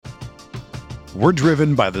We're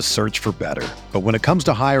driven by the search for better. But when it comes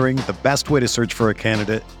to hiring, the best way to search for a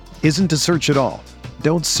candidate isn't to search at all.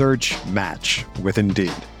 Don't search, match with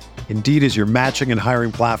Indeed. Indeed is your matching and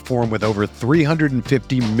hiring platform with over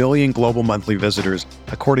 350 million global monthly visitors,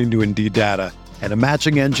 according to Indeed data, and a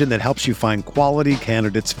matching engine that helps you find quality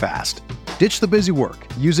candidates fast. Ditch the busy work.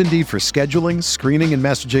 Use Indeed for scheduling, screening, and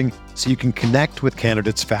messaging so you can connect with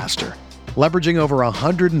candidates faster. Leveraging over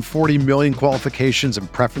 140 million qualifications and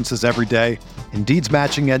preferences every day, Indeed's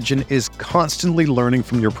matching engine is constantly learning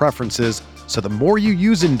from your preferences, so the more you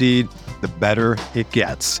use Indeed, the better it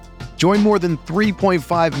gets. Join more than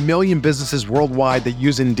 3.5 million businesses worldwide that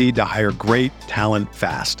use Indeed to hire great talent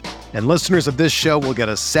fast. And listeners of this show will get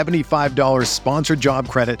a $75 sponsored job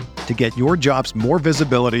credit to get your jobs more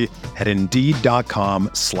visibility at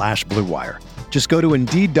Indeed.com/Blue Wire. Just go to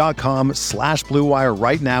Indeed.com/Blue Wire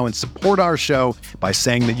right now and support our show by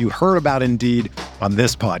saying that you heard about Indeed on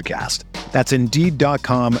this podcast. That's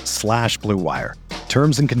Indeed.com/Blue Wire.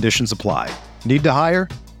 Terms and conditions apply. Need to hire?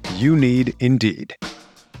 You need Indeed.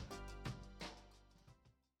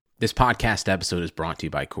 This podcast episode is brought to you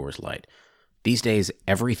by Coors Light. These days,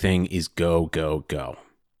 everything is go, go, go.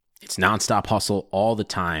 It's nonstop hustle all the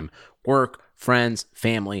time. Work, friends,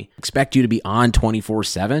 family, expect you to be on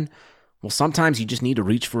 24/7. Well, sometimes you just need to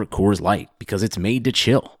reach for a Coors Light because it's made to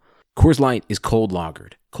chill. Coors Light is cold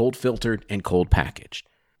lagered, cold filtered, and cold packaged.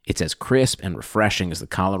 It's as crisp and refreshing as the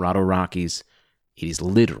Colorado Rockies. It is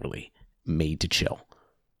literally made to chill.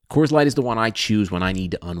 Coors Light is the one I choose when I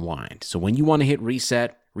need to unwind. So when you want to hit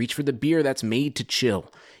reset, reach for the beer that's made to chill.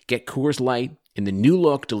 Get Coors Light in the new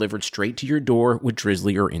look delivered straight to your door with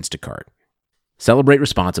Drizzly or Instacart. Celebrate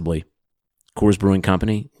responsibly. Coors Brewing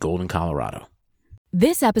Company, Golden, Colorado.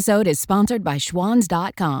 This episode is sponsored by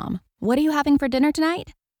Schwans.com. What are you having for dinner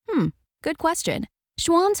tonight? Good question.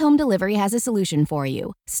 Schwans Home Delivery has a solution for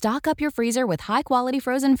you. Stock up your freezer with high-quality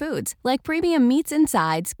frozen foods like premium meats and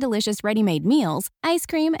sides, delicious ready-made meals, ice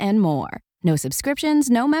cream, and more. No subscriptions,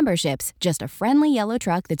 no memberships, just a friendly yellow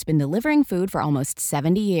truck that's been delivering food for almost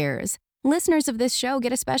 70 years. Listeners of this show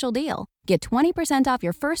get a special deal. Get 20% off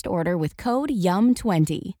your first order with code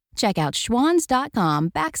YUM20. Check out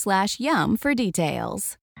schwans.com/YUM for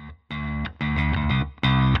details.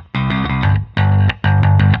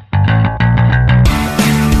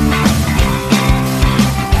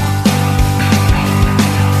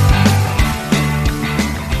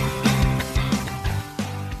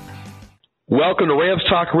 Welcome to Rams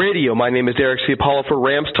Talk Radio. My name is Derek C. Apollo for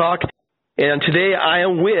Rams Talk, and today I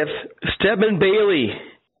am with Stedman Bailey,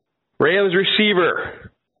 Rams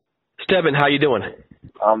receiver. Stedman, how you doing?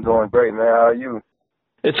 I'm doing great, man. How are you?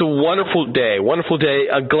 It's a wonderful day. Wonderful day.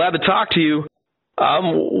 Glad to talk to you.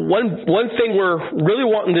 One thing we're really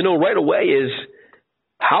wanting to know right away is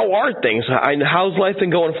how are things? How's life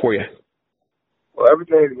been going for you? Well,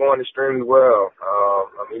 everything's going extremely well.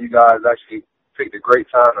 You guys actually picked a great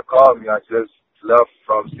time to call me. I just left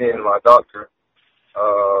from seeing my doctor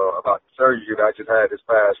about the surgery that I just had this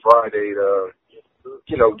past Friday to,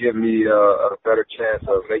 give me a better chance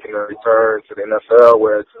of making a return to the NFL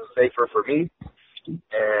where it's safer for me.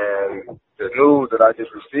 And the news that I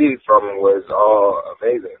just received from him was all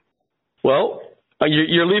amazing. Well,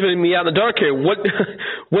 you're leaving me out in the dark here.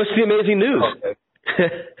 What's the amazing news?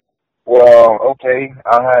 Okay. Well, okay,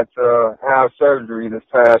 I had to have surgery this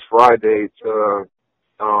past Friday to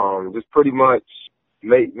just pretty much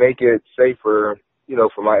make it safer,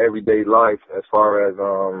 for my everyday life as far as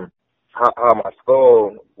how my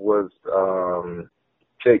skull was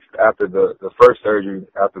fixed after the first surgery,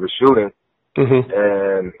 after the shooting. Mm-hmm.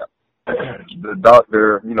 And the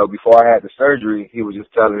doctor, before I had the surgery, he was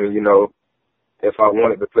just telling me, if I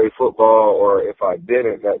wanted to play football or if I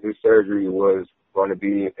didn't, that this surgery was going to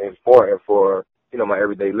be important for, my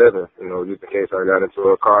everyday living. Just in case I got into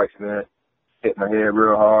a car accident, hit my head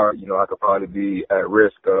real hard, I could probably be at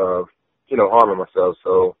risk of, harming myself.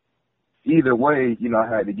 So either way, I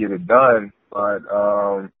had to get it done. But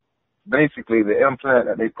basically the implant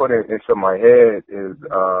that they put into my head is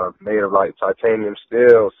made of like titanium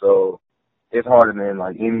steel. So it's harder than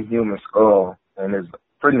like any human skull, and it's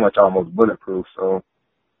pretty much almost bulletproof. So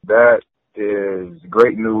that is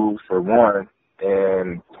great news for one.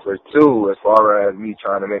 And for two, as far as me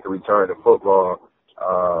trying to make a return to football,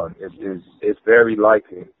 it's very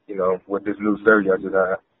likely, with this new surgery I just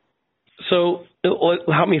had. So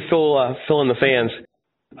help me fill in the fans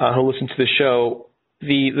who listen to the show.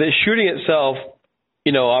 The shooting itself,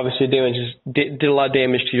 obviously did a lot of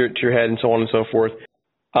damage to your head and so on and so forth.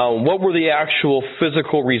 What were the actual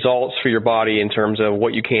physical results for your body in terms of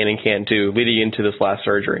what you can and can't do leading into this last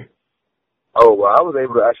surgery? Oh, well, I was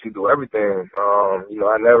able to actually do everything.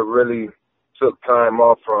 I never really took time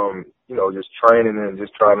off from, just training and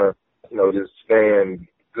just trying to, just stay in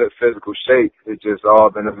good physical shape. It's just all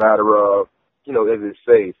been a matter of, is it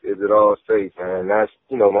safe? Is it all safe? And that's,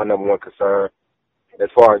 my number one concern as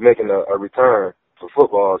far as making a return for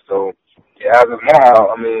football. So, yeah, as of now,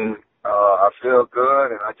 I feel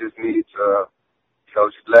good, and I just need to,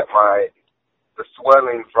 just let the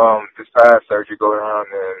swelling from this past surgery go down,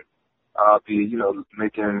 and I'll be,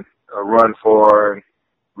 making a run for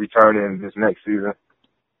returning this next season.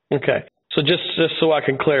 Okay. So just so I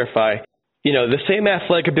can clarify, the same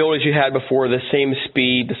athletic abilities you had before, the same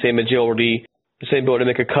speed, the same agility, the same ability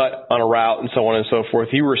to make a cut on a route and so on and so forth,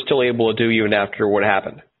 you were still able to do even after what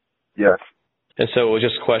happened? Yes. And so it was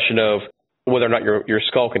just a question of whether or not your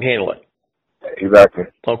skull can handle it. Exactly.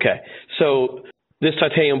 Okay. So this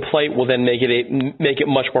titanium plate will then make it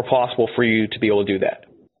much more possible for you to be able to do that.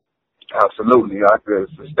 Absolutely. I could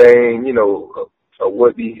sustain, a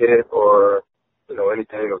would-be hit or,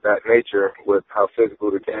 anything of that nature with how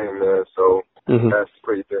physical the game is. So That's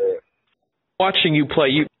pretty good. Watching you play,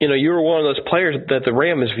 you were one of those players that the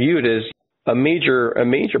Rams viewed as a major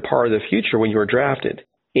part of the future when you were drafted.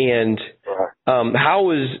 And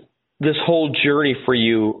how has this whole journey for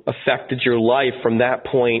you affected your life from that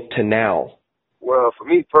point to now? Well, for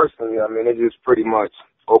me personally, it just pretty much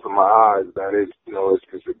opened my eyes that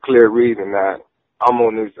it's a clear reason that I'm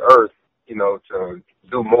on this earth, to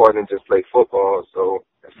do more than just play football. So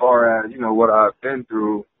as far as, what I've been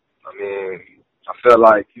through, I feel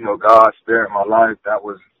like, God spared my life. That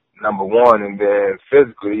was number one. And then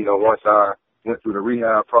physically, once I went through the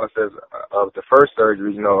rehab process of the first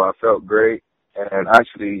surgery, I felt great and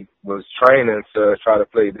actually was training to try to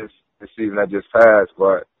play this season that just passed.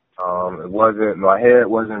 But my head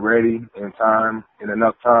wasn't ready in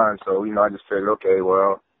enough time. So, I just figured, okay,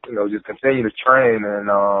 well, just continue to train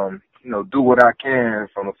and, do what I can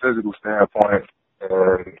from a physical standpoint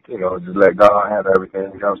and, just let God have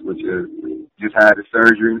everything else, which is just had the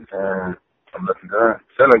surgery and I'm looking good,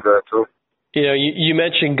 feeling good too. You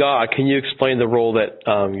mentioned God. Can you explain the role that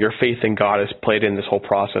your faith in God has played in this whole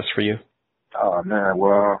process for you? Oh, man,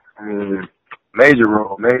 well, major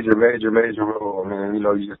role, major role.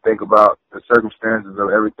 You just think about the circumstances of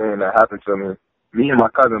everything that happened to me. Me and my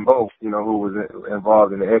cousin both, who was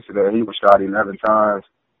involved in the incident, he was shot 11 times,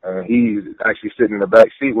 and he's actually sitting in the back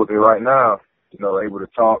seat with me right now, able to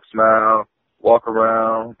talk, smile, walk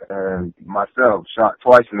around, and myself shot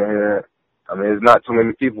twice in the head. There's not too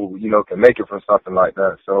many people, can make it from something like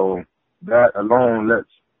that. So that alone lets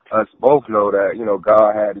us both know that,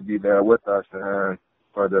 God had to be there with us, and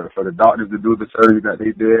for the doctors to do the surgery that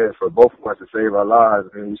they did, for both of us to save our lives.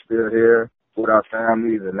 We're still here with our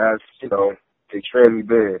families, and that's, extremely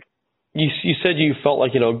big. You said you felt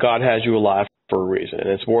like, God has you alive for a reason, and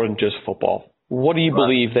it's more than just football. What do you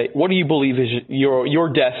believe is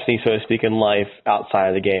your destiny, so to speak, in life outside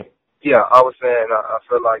of the game? Yeah, I was saying I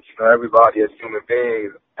feel like, everybody as human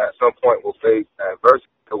beings at some point will face adversity,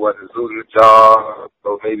 whether it's losing a job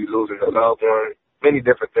or maybe losing a loved one, many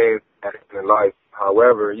different things in life.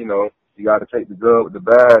 However, you got to take the good with the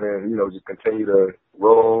bad and, just continue to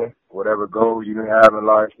roll whatever goals you may have in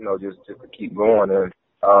life, just to keep going. And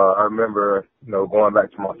I remember, going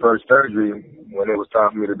back to my first surgery, when it was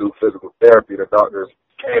time for me to do physical therapy, the doctors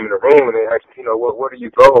came in the room and they asked me, what are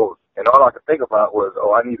your goals? And all I could think about was,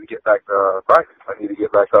 I need to get back to practice. I need to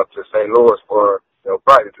get back up to St. Louis for,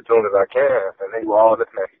 practice as soon as I can. And they were all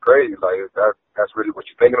looking at me crazy, like, that's really what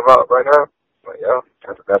you're thinking about right now? But yeah,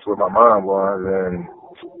 that's where my mind was. And,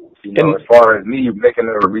 as far as me making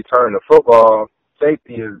a return to football,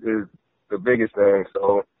 safety is the biggest thing.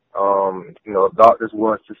 So, if doctors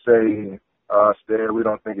was to say, Stead, we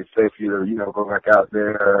don't think it's safe for you to, go back out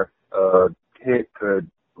there, hit could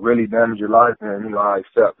really damage your life, and, I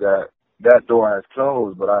accept that door has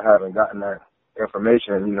closed, but I haven't gotten that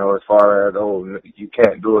information, as far as, you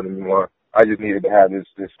can't do it anymore. I just needed to have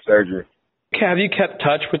this surgery. Have you kept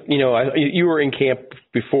touch with, you were in camp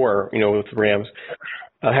before, with the Rams.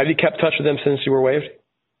 Have you kept touch with them since you were waived?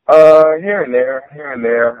 Here and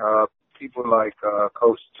there. People like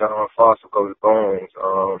Coach John Foster, Coach Bones.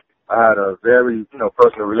 I had a very,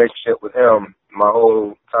 personal relationship with him my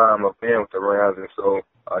whole time of being with the Rams, and so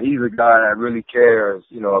he's a guy that really cares,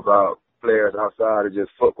 about players outside of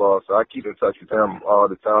just football. So I keep in touch with him all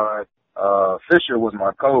the time. Fisher was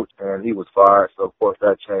my coach, and he was fired, so of course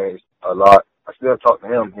that changed a lot. I still talk to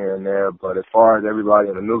him here and there, but as far as everybody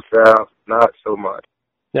in the new staff, not so much.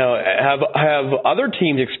 Now, have other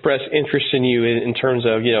teams expressed interest in you in terms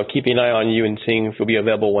of, keeping an eye on you and seeing if you'll be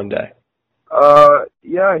available one day?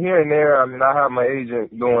 Yeah, here and there. I have my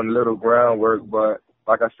agent doing a little groundwork, but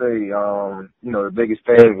like I say, the biggest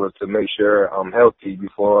thing was to make sure I'm healthy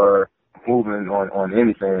before moving on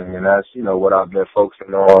anything, and that's, what I've been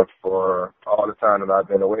focusing on for all the time that I've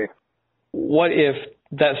been away. What if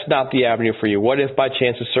that's not the avenue for you? What if by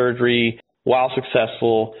chance of surgery, while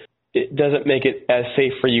successful, it doesn't make it as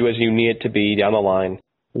safe for you as you need it to be down the line?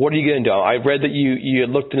 What are you going to do? I read that you had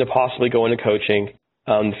looked into possibly going to coaching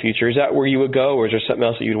in the future. Is that where you would go, or is there something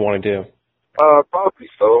else that you'd want to do? Probably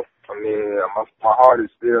so. I mean, my heart is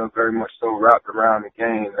still very much so wrapped around the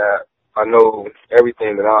game that I know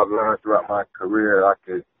everything that I've learned throughout my career I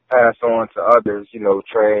could pass on to others,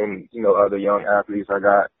 train, other young athletes. I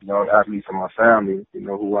got young athletes in my family,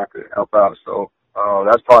 who I could help out. So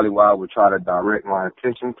that's probably why I would try to direct my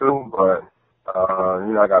attention to. But,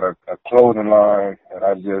 I got a clothing line that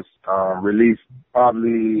I just released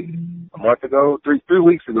probably a month ago, three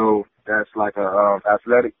weeks ago. That's like a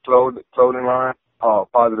athletic clothing line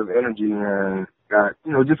called Positive Energy, and got,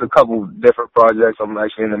 just a couple different projects. I'm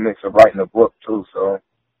actually in the mix of writing a book too, so.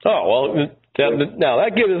 Oh, well, now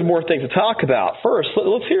that gives us more things to talk about. First,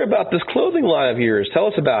 let's hear about this clothing line of yours. Tell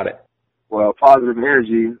us about it. Well, Positive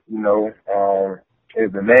Energy,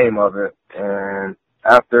 is the name of it, and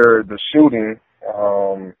after the shooting,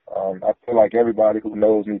 I feel like everybody who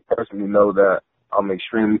knows me personally know that I'm an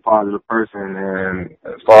extremely positive person, and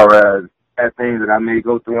as far as things that I may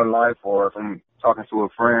go through in life, or if I'm talking to a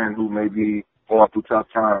friend who may be going through tough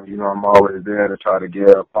times, I'm always there to try to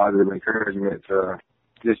give positive encouragement to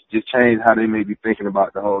just change how they may be thinking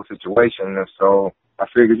about the whole situation. And so I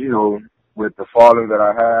figured, with the following that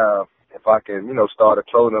I have, if I can, start a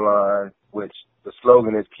clothing line, which the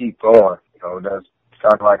slogan is keep going. That's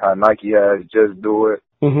kind of like how Nike has just do it.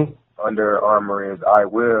 Mm-hmm. Under Armour is I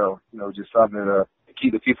will, just something to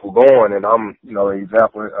keep the people going. And I'm, an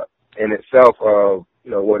example in itself of,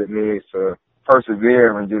 what it means to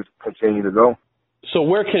persevere and just continue to go. So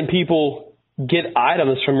where can people get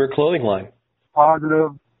items from your clothing line?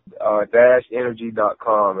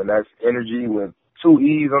 Positive-energy.com, and that's energy with two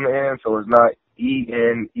E's on the end, so it's not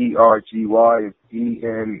ENERGY, it's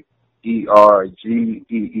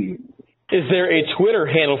ENERGEE. Is there a Twitter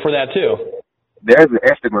handle for that too? There's an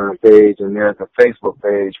Instagram page and there's a Facebook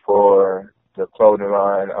page for the clothing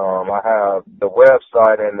line. I have the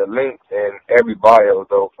website and the links in every bio,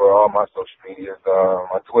 though, for all my social medias,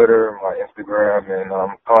 my Twitter, my Instagram, and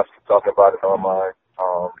I'm constantly talking about it on my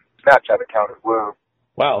Snapchat account as well.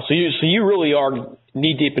 Wow, so you really are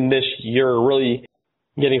knee deep in this. You're really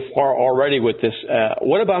getting far already with this.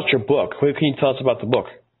 What about your book? What can you tell us about the book?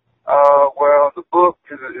 Well, the book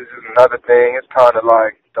is another thing. It's kind of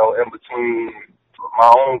like, in between my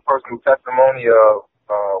own personal testimony of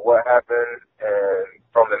what happened and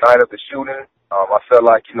from the night of the shooting. I felt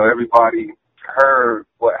like, everybody heard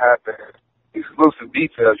what happened. Exclusive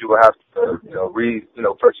details you will have to, read,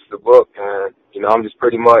 purchase the book. And, I'm just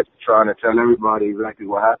pretty much trying to tell everybody exactly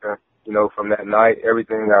what happened, from that night,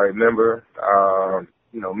 everything I remember.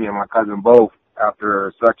 Me and my cousin both,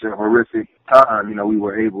 after such a horrific time, we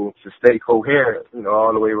were able to stay coherent,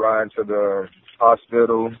 all the way riding to the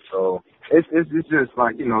hospital. So it's just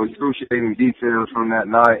like, excruciating details from that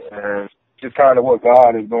night, and just kind of what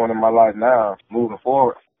God is doing in my life now, moving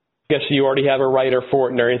forward. I guess you already have a writer for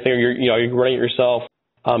it and everything, or you're writing it yourself.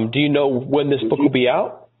 Do you know when this book will be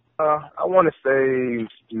out? I want to say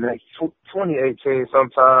next 2018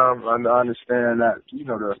 sometime. I understand that,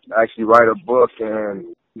 to actually write a book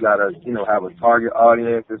and you got to, have a target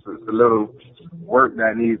audience. It's a little work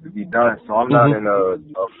that needs to be done. So I'm not in a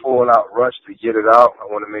full-out rush to get it out. I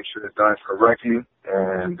want to make sure it's done correctly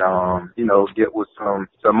and, get with some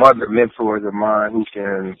other mentors of mine who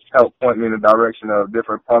can help point me in the direction of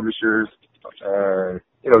different publishers and,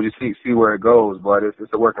 just see where it goes. But it's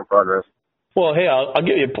a work in progress. Well, hey, I'll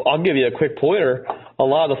give you a quick pointer. A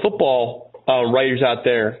lot of the football writers out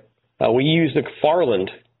there, we use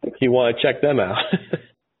McFarland. If you want to check them out,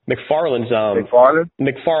 McFarland.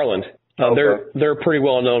 Okay. They're pretty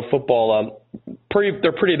well known football.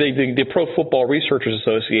 They're pretty big. The Pro Football Researchers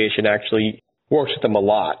Association actually works with them a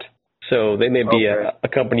lot, so they may be a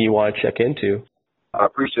company you want to check into. I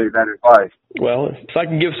appreciate that advice. Well, if I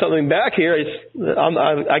can give something back here,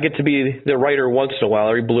 I get to be the writer once in a while,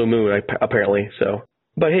 every blue moon, apparently. So,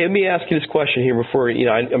 but hey, let me ask you this question here before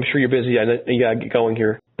I'm sure you're busy. I know you gotta get going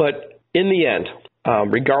here. But in the end,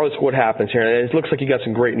 regardless of what happens here, and it looks like you got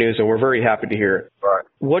some great news, and we're very happy to hear it. Right.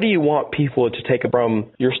 What do you want people to take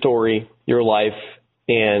from your story, your life,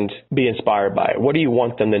 and be inspired by it? What do you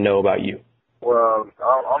want them to know about you? Well,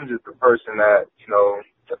 I'm just a person that,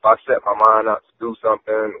 if I set my mind out to do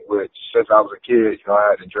something, which since I was a kid,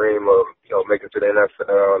 I had the dream of, making it to the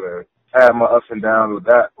NFL and had my ups and downs with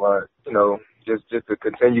that. But, just to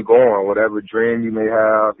continue going, whatever dream you may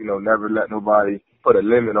have, never let nobody put a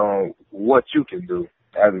limit on what you can do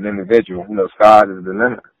as an individual. Sky is the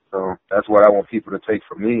limit. So that's what I want people to take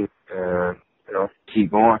from me and,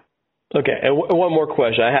 keep going. Okay, and one more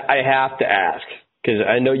question. I have to ask, because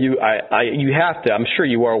I know you have to, I'm sure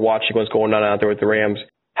you are watching what's going on out there with the Rams.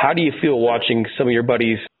 How do you feel watching some of your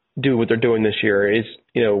buddies do what they're doing this year? Does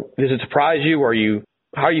it surprise you, or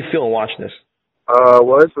how are you feeling watching this?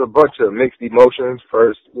 Well, it's a bunch of mixed emotions.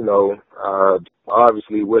 First, I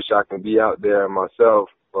obviously wish I could be out there myself,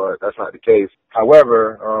 but that's not the case.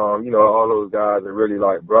 However, all those guys are really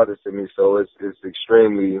like brothers to me, so it's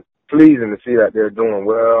extremely pleasing to see that they're doing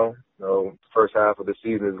well. First half of the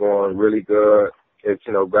season is going really good. It's,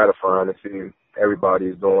 gratifying to see everybody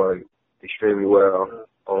is doing extremely well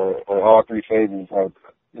on all three phases of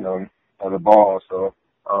the ball. So,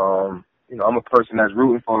 I'm a person that's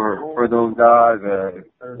rooting for those guys, and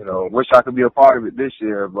wish I could be a part of it this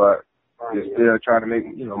year, but just still trying to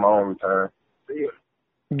make my own return.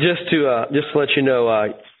 Just to let you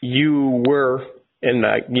know, you were, and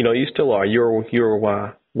you still are. You're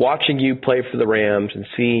watching you play for the Rams and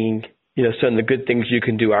seeing some of the good things you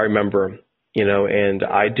can do. I remember, and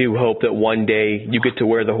I do hope that one day you get to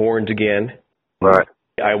wear the horns again. Right.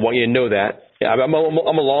 I want you to know that. I'm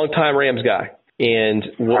a long-time Rams guy. And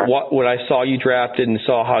when I saw you drafted and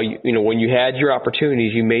saw how when you had your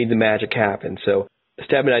opportunities, you made the magic happen. So,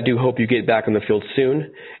 Stedman, I do hope you get back on the field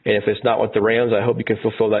soon. And if it's not with the Rams, I hope you can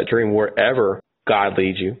fulfill that dream wherever God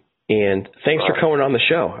leads you. And thanks for coming on the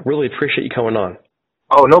show. I really appreciate you coming on.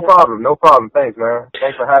 Oh, no problem. No problem. Thanks, man.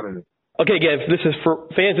 Thanks for having me. Okay, again, this is for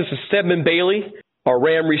fans. This is Stedman Bailey, our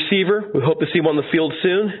Ram receiver. We hope to see him on the field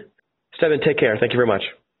soon. Stedman, take care. Thank you very much.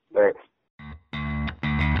 Thanks.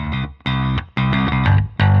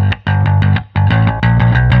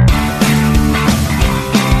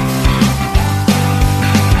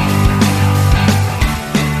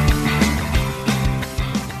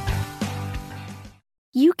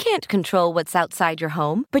 You can't control what's outside your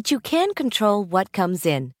home, but you can control what comes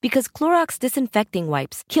in. Because Clorox disinfecting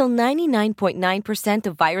wipes kill 99.9%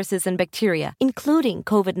 of viruses and bacteria, including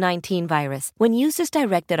COVID-19 virus, when used as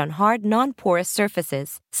directed on hard, non-porous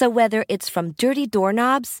surfaces. So whether it's from dirty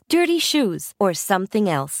doorknobs, dirty shoes, or something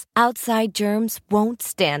else, outside germs won't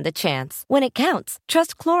stand a chance. When it counts,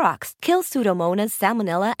 trust Clorox. Kill Pseudomonas,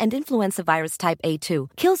 Salmonella, and influenza virus type A2.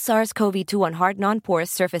 Kill SARS-CoV-2 on hard,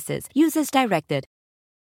 non-porous surfaces. Use as directed.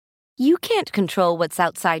 You can't control what's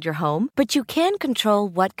outside your home, but you can control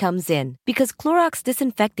what comes in. Because Clorox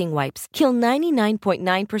disinfecting wipes kill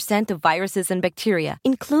 99.9% of viruses and bacteria,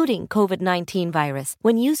 including COVID-19 virus,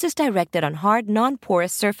 when used as directed on hard,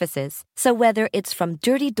 non-porous surfaces. So whether it's from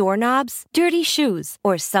dirty doorknobs, dirty shoes,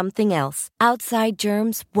 or something else, outside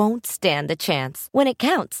germs won't stand a chance. When it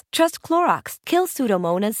counts, trust Clorox. Kill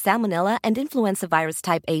Pseudomonas, Salmonella, and influenza virus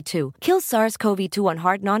type A2. Kill SARS-CoV-2 on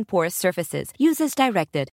hard, non-porous surfaces. Use as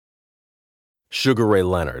directed. Sugar Ray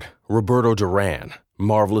Leonard, Roberto Duran,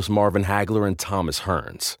 Marvelous Marvin Hagler, and Thomas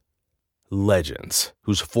Hearns. Legends,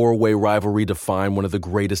 whose four-way rivalry defined one of the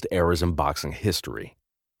greatest eras in boxing history.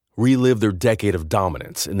 Relive their decade of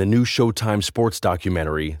dominance in the new Showtime sports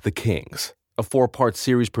documentary, The Kings, a 4-part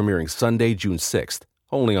series premiering Sunday, June 6th,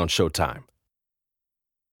 only on Showtime.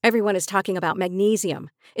 Everyone is talking about magnesium.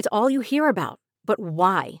 It's all you hear about. But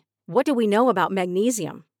why? What do we know about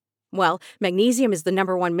magnesium? Well, magnesium is the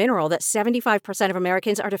number one mineral that 75% of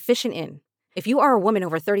Americans are deficient in. If you are a woman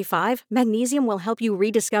over 35, magnesium will help you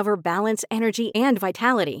rediscover balance, energy, and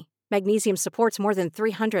vitality. Magnesium supports more than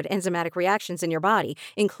 300 enzymatic reactions in your body,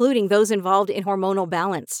 including those involved in hormonal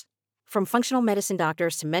balance. From functional medicine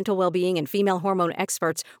doctors to mental well-being and female hormone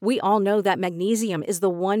experts, we all know that magnesium is the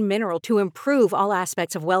one mineral to improve all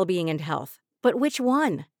aspects of well-being and health. But which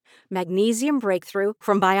one? Magnesium Breakthrough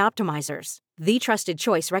from Bioptimizers, the trusted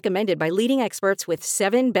choice recommended by leading experts with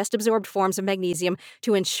 7 best-absorbed forms of magnesium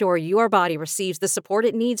to ensure your body receives the support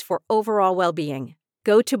it needs for overall well-being.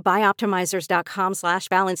 Go to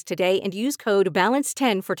bioptimizers.com/balance today and use code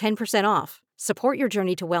BALANCE10 for 10% off. Support your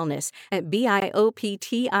journey to wellness at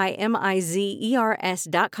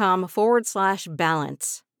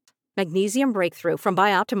bioptimizers.com/balance. Magnesium Breakthrough from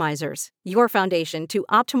Bioptimizers, your foundation to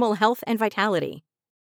optimal health and vitality.